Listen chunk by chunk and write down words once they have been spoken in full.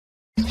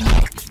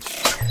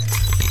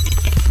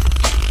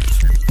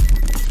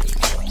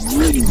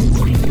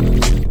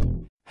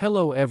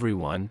Hello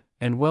everyone,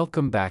 and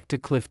welcome back to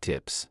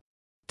CLIFFTIPS.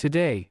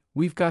 Today,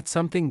 we've got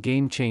something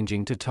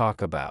game-changing to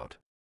talk about.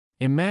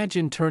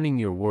 Imagine turning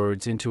your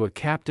words into a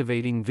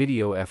captivating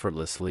video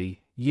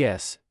effortlessly.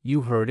 Yes,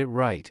 you heard it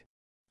right.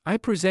 I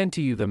present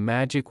to you the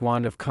magic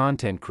wand of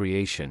content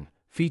creation,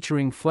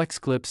 featuring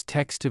FlexClip's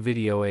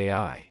Text-to-Video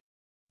AI.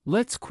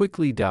 Let's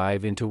quickly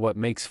dive into what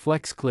makes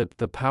FlexClip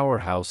the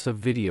powerhouse of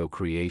video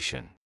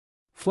creation.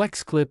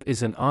 FlexClip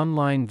is an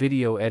online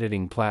video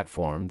editing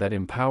platform that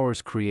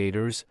empowers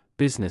creators,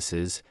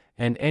 businesses,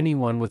 and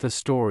anyone with a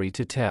story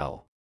to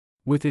tell.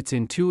 With its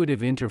intuitive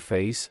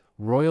interface,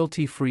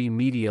 royalty-free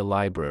media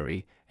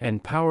library,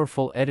 and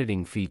powerful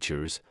editing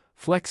features,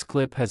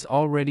 FlexClip has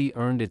already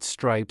earned its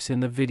stripes in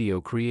the video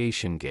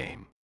creation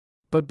game.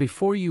 But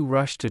before you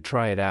rush to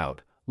try it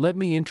out, let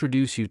me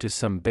introduce you to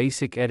some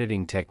basic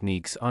editing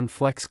techniques on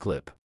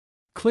FlexClip.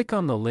 Click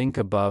on the link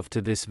above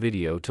to this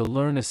video to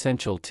learn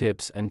essential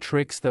tips and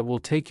tricks that will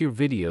take your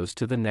videos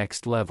to the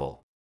next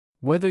level.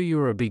 Whether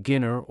you're a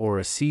beginner or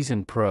a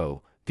seasoned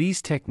pro,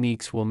 these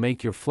techniques will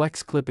make your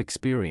FlexClip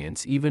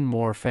experience even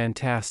more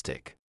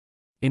fantastic.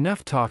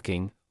 Enough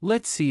talking,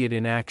 let's see it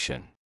in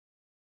action.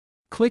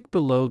 Click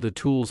below the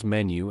Tools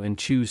menu and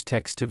choose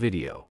Text to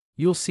Video.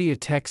 You'll see a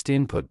text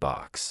input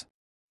box.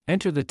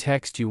 Enter the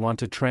text you want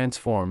to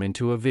transform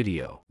into a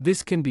video.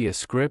 This can be a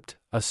script,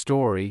 a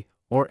story,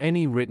 or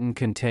any written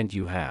content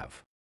you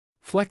have.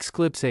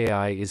 FlexClip's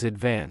AI is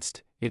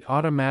advanced. It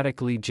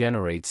automatically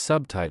generates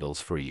subtitles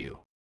for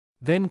you.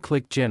 Then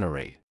click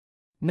Generate.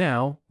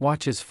 Now,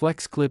 watch as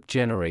FlexClip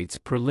generates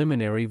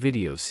preliminary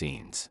video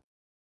scenes.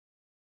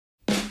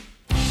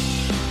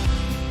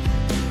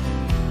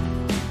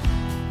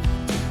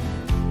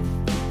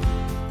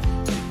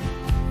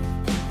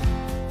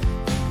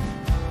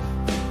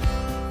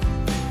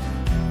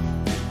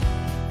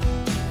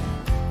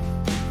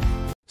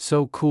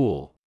 So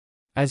cool!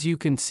 As you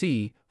can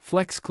see,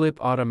 FlexClip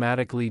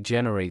automatically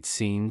generates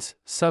scenes,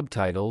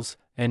 subtitles,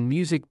 and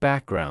music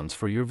backgrounds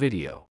for your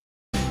video.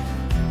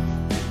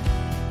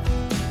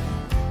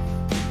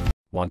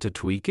 Want to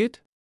tweak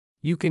it?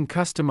 You can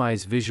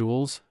customize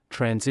visuals,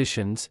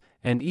 transitions,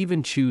 and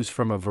even choose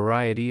from a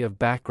variety of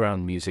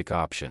background music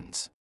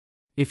options.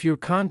 If your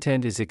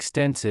content is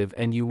extensive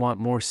and you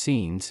want more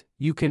scenes,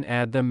 you can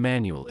add them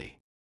manually.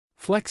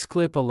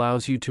 FlexClip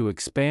allows you to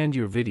expand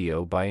your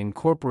video by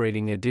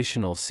incorporating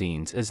additional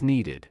scenes as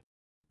needed.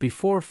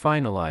 Before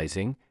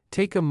finalizing,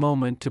 take a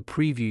moment to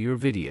preview your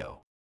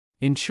video.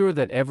 Ensure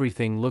that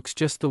everything looks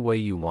just the way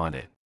you want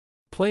it.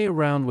 Play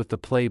around with the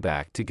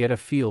playback to get a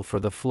feel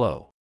for the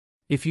flow.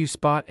 If you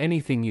spot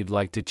anything you'd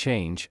like to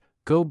change,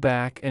 go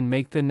back and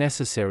make the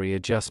necessary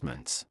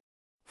adjustments.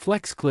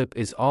 FlexClip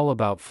is all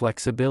about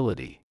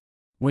flexibility.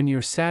 When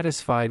you're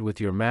satisfied with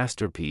your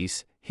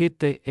masterpiece, hit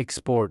the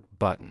Export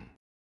button.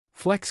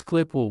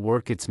 FlexClip will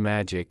work its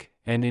magic,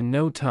 and in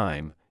no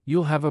time,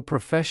 you'll have a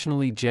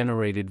professionally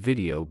generated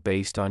video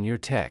based on your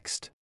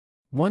text.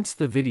 Once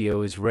the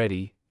video is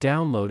ready,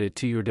 download it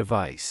to your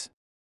device.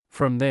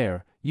 From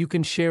there, you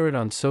can share it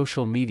on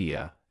social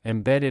media,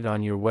 embed it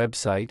on your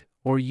website,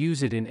 or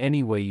use it in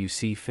any way you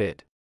see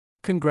fit.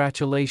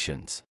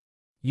 Congratulations!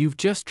 You've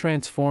just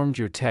transformed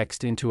your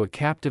text into a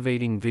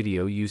captivating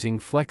video using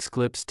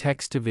FlexClip's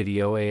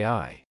Text-to-Video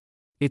AI.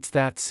 It's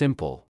that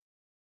simple.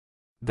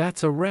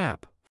 That's a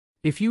wrap.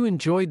 If you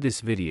enjoyed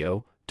this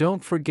video,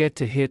 don't forget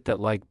to hit that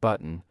like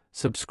button,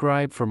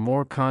 subscribe for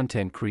more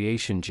content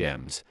creation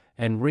gems,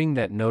 and ring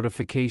that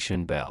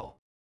notification bell.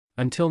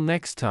 Until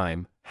next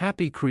time,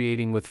 happy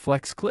creating with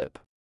FlexClip!